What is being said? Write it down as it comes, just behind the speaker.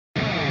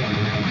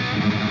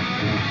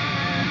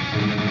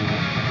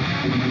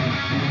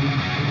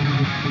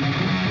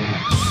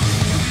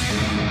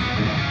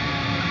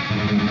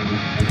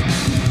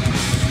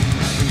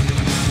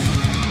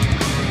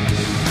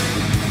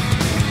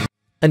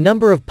A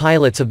number of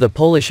pilots of the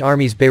Polish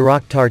Army's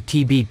Bayraktar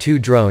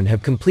TB2 drone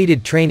have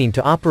completed training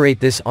to operate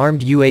this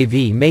armed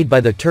UAV made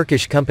by the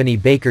Turkish company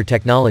Baykar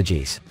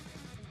Technologies.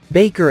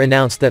 Baykar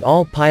announced that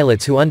all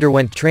pilots who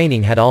underwent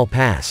training had all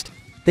passed.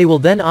 They will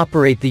then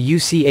operate the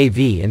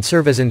UCAV and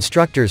serve as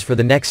instructors for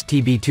the next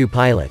TB2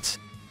 pilots.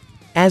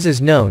 As is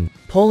known,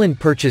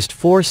 Poland purchased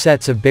 4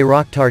 sets of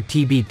Bayraktar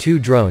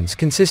TB2 drones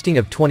consisting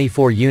of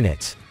 24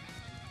 units.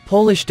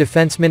 Polish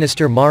Defense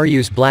Minister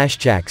Mariusz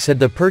Blaszczak said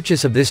the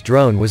purchase of this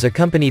drone was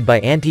accompanied by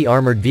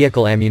anti-armored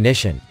vehicle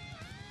ammunition.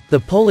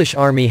 The Polish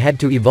army had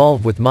to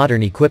evolve with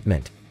modern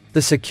equipment.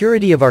 The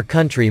security of our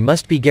country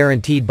must be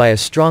guaranteed by a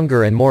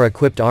stronger and more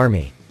equipped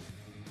army.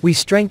 We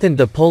strengthened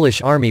the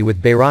Polish army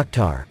with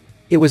Bayraktar.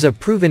 It was a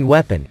proven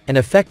weapon, an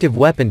effective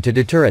weapon to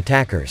deter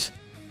attackers.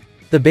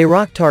 The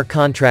Bayraktar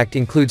contract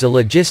includes a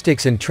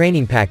logistics and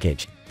training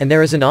package, and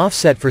there is an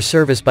offset for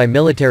service by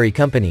military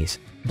companies,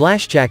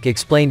 Blaszczak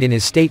explained in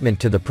his statement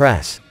to the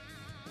press.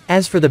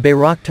 As for the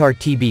Bayraktar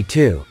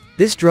TB2,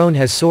 this drone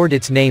has soared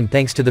its name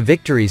thanks to the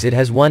victories it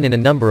has won in a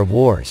number of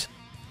wars.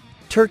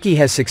 Turkey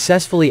has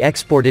successfully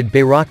exported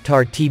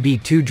Bayraktar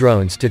TB2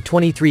 drones to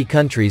 23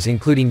 countries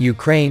including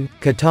Ukraine,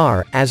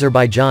 Qatar,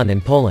 Azerbaijan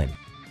and Poland.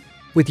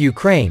 With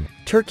Ukraine,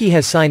 Turkey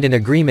has signed an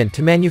agreement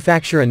to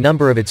manufacture a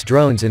number of its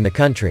drones in the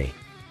country.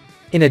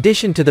 In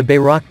addition to the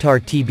Bayraktar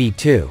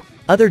TB2,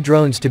 other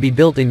drones to be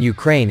built in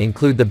Ukraine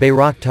include the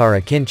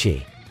Bayraktar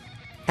Akinci.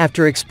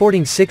 After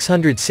exporting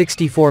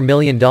 $664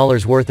 million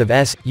worth of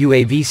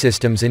UAV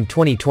systems in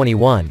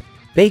 2021,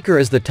 Baykar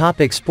is the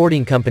top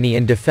exporting company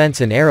in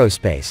defense and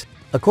aerospace,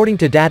 according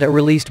to data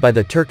released by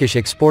the Turkish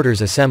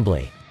Exporters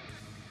Assembly.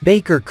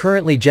 Baykar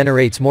currently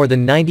generates more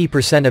than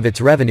 90% of its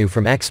revenue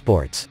from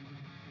exports.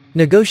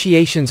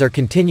 Negotiations are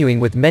continuing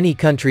with many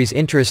countries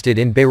interested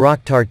in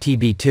Bayraktar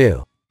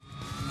TB2.